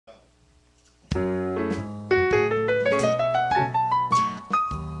Come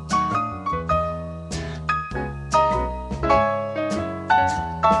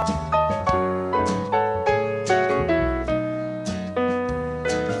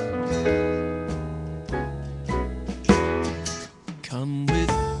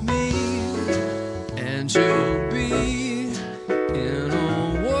with me and you'll be in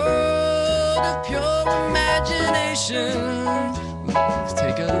a world of pure imagination.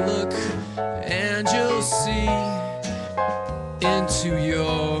 Take a look and you'll see into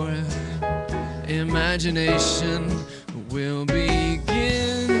your imagination. We'll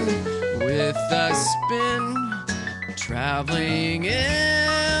begin with a spin, traveling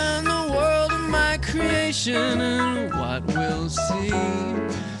in the world of my creation, and what we'll see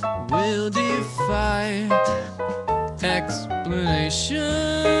will defy explanation.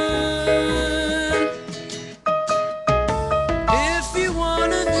 If you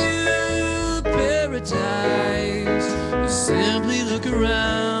wanna view paradise, simply look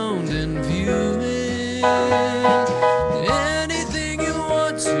around and view it. Anything you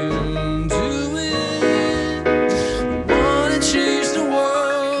want to do it. Wanna change the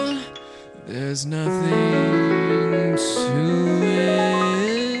world, there's nothing to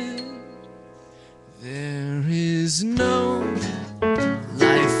it. There is no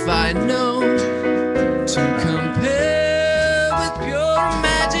life I know to compare with pure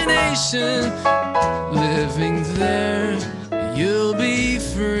imagination. Living there, you'll be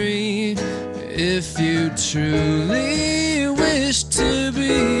free if you truly wish to be.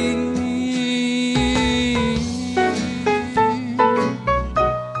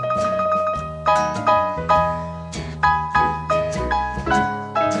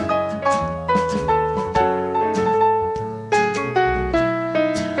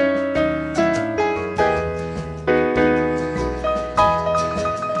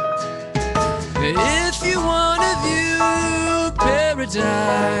 If you wanna view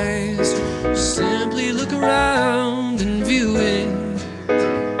paradise, simply look around and view it.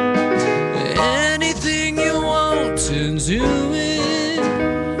 Anything you want to do it.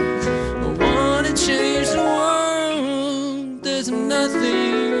 Wanna change the world, there's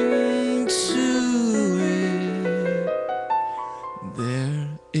nothing to it. There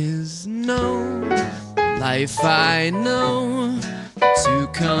is no life I know to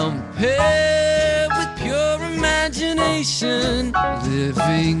compare with pure imagination.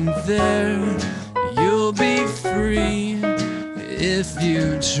 Living there, you'll be free if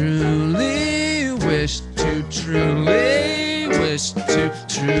you truly wish to, truly wish to,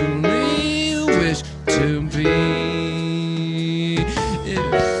 truly wish to be.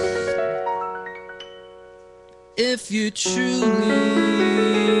 If you truly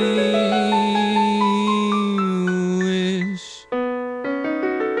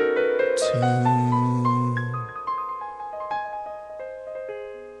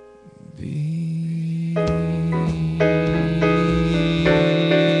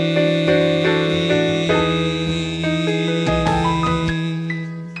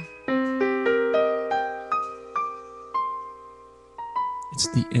It's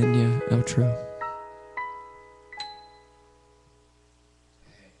the Enya outro.